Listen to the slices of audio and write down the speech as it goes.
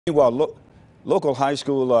Meanwhile, local high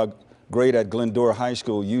school grade at Glendora High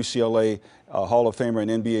School, UCLA Hall of Famer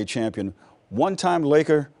and NBA champion, one-time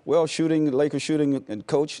Laker shooting and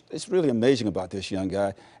coach. It's really amazing about this young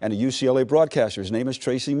guy and a UCLA broadcaster. His name is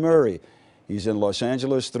Tracy Murray. He's in Los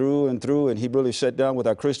Angeles through and through, and he really sat down with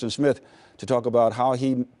our Kristen Smith to talk about how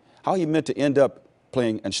he meant to end up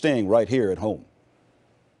playing and staying right here at home.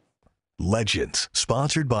 Legends,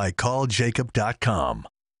 sponsored by CallJacob.com.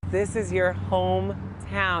 This is your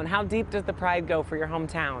hometown. How deep does the pride go for your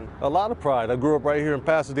hometown? A lot of pride. I grew up right here in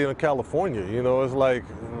Pasadena, California. You know, it's like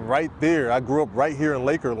right there. I grew up right here in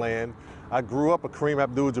Lakerland. I grew up a Kareem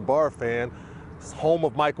Abdul-Jabbar fan. It's home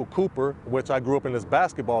of Michael Cooper, which I grew up in his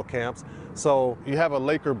basketball camps. So you have a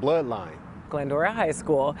Laker bloodline. Glendora High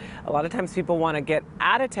School. A lot of times people want to get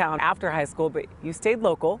out of town after high school, but you stayed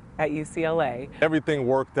local at UCLA. Everything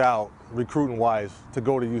worked out recruiting-wise to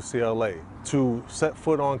go to UCLA, to set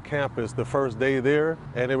foot on campus the first day there,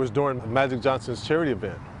 and it was during Magic Johnson's charity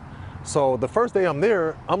event. So the first day I'm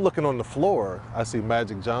there, I'm looking on the floor. I see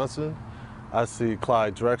Magic Johnson, I see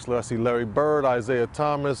Clyde Drexler, I see Larry Bird, Isaiah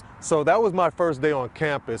Thomas. So that was my first day on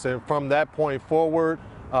campus, and from that point forward,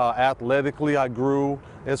 athletically I grew,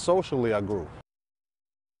 and socially I grew.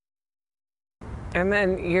 And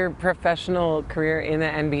then your professional career in the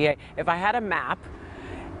NBA. If I had a map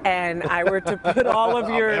and I were to put all of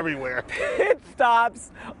your everywhere pit stops,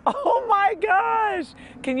 oh my gosh!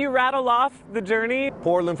 Can you rattle off the journey?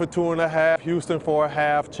 Portland for 2.5, Houston for a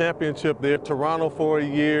half, championship there, Toronto for a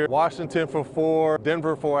year, Washington for 4,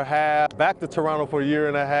 Denver for a half, back to Toronto for a year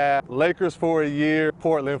and a half, Lakers for a year,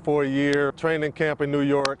 Portland for a year, training camp in New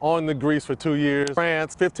York, on to Greece for 2 years,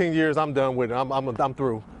 France, 15 years, I'm done with it. I'm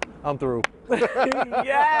through. I'm through.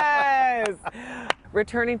 Yes!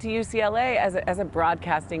 Returning to UCLA as a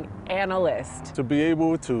broadcasting analyst. To be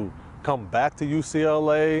able to come back to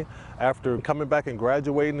UCLA after coming back and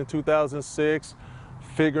graduating in 2006,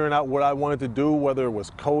 figuring out what I wanted to do, whether it was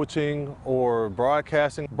coaching or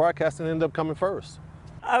broadcasting, broadcasting ended up coming first.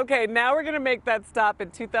 Okay, now we're going to make that stop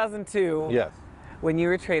in 2002. Yes. When you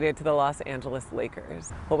were traded to the Los Angeles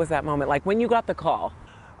Lakers. What was that moment like when you got the call?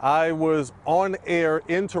 I was on air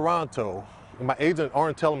in Toronto. My agent,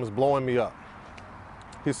 Arn Tellem, is blowing me up.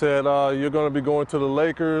 He said, you're going to be going to the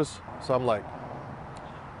Lakers. So I'm like,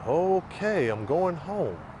 okay, I'm going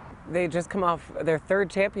home. They just come off their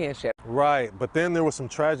 3rd championship. Right, but then there were some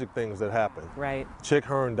tragic things that happened. Right. Chick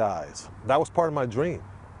Hearn dies. That was part of my dream,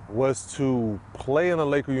 was to play in a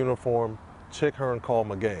Laker uniform. Chick Hearn called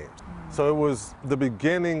my games. So it was the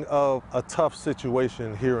beginning of a tough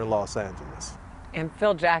situation here in Los Angeles. And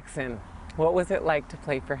Phil Jackson, what was it like to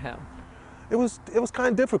play for him? It was kind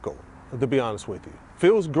of difficult, to be honest with you.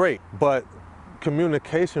 Phil's great, but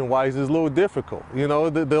communication-wise is a little difficult. You know,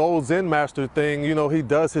 the old Zen master thing, you know, he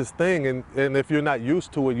does his thing, and if you're not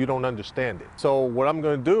used to it, you don't understand it. So what I'm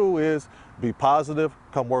going to do is be positive,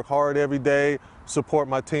 come work hard every day, support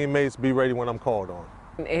my teammates, be ready when I'm called on.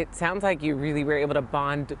 It sounds like you really were able to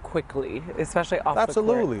bond quickly, especially off the court.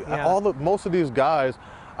 Absolutely. Yeah. Most of these guys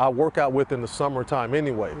I work out with in the summertime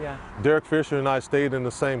anyway. Yeah. Derek Fisher and I stayed in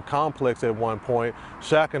the same complex at one point.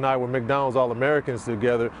 Shaq and I were McDonald's All-Americans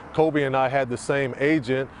together. Kobe and I had the same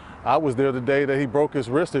agent. I was there the day that he broke his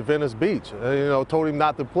wrist at Venice Beach. You know, told him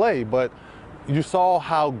not to play, but you saw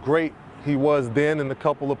how great he was then in the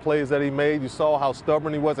couple of plays that he made. You saw how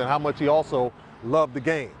stubborn he was and how much he also loved the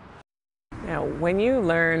game. Now, when you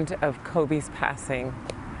learned of Kobe's passing.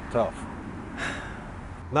 Tough.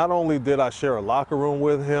 Not only did I share a locker room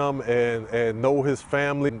with him and know his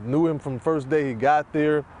family, knew him from the first day he got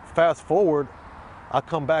there. Fast forward, I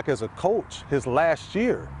come back as a coach his last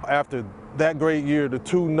year. After that great year, the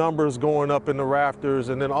 2 numbers going up in the rafters,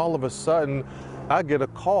 and then all of a sudden, I get a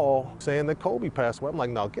call saying that Kobe passed away. I'm like,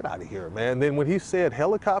 no, get out of here, man. And then when he said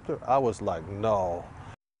helicopter, I was like, no.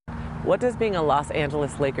 What does being a Los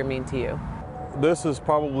Angeles Laker mean to you? This is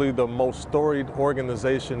probably the most storied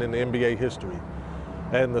organization in the NBA history.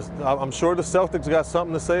 And I'm sure the Celtics got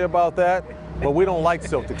something to say about that, but we don't like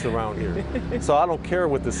Celtics around here. So I don't care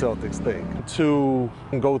what the Celtics think. To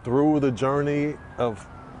go through the journey of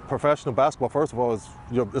professional basketball, first of all,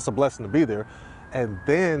 it's a blessing to be there. And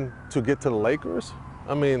then to get to the Lakers,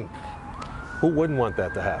 I mean, who wouldn't want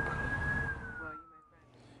that to happen?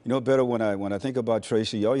 You know, Beto, when I think about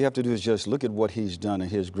Tracy, all you have to do is just look at what he's done in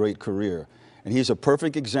his great career. And he's a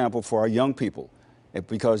perfect example for our young people,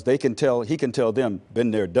 because he can tell them,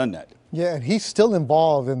 been there, done that. Yeah, and he's still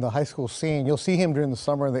involved in the high school scene. You'll see him during the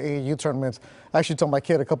summer in the AAU tournaments. I actually told my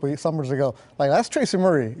kid a couple of summers ago, like, that's Tracy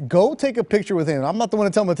Murray. Go take a picture with him. I'm not the one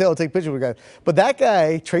to tell Mateo to take pictures with guys. But that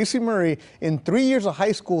guy, Tracy Murray, in 3 years of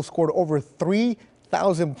high school, scored over 3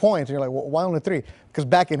 1,000 points. And you're like, well, why only 3? Because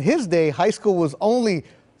back in his day, high school was only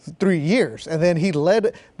 3 years. And then he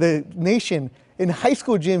led the nation in high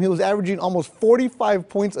school gym. He was averaging almost 45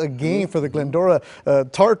 points a game for the Glendora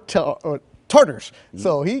Tartars.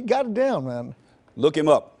 So he got it down, man. Look him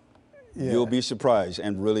up. Yeah. You'll be surprised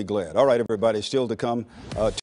and really glad. All right, everybody, still to come.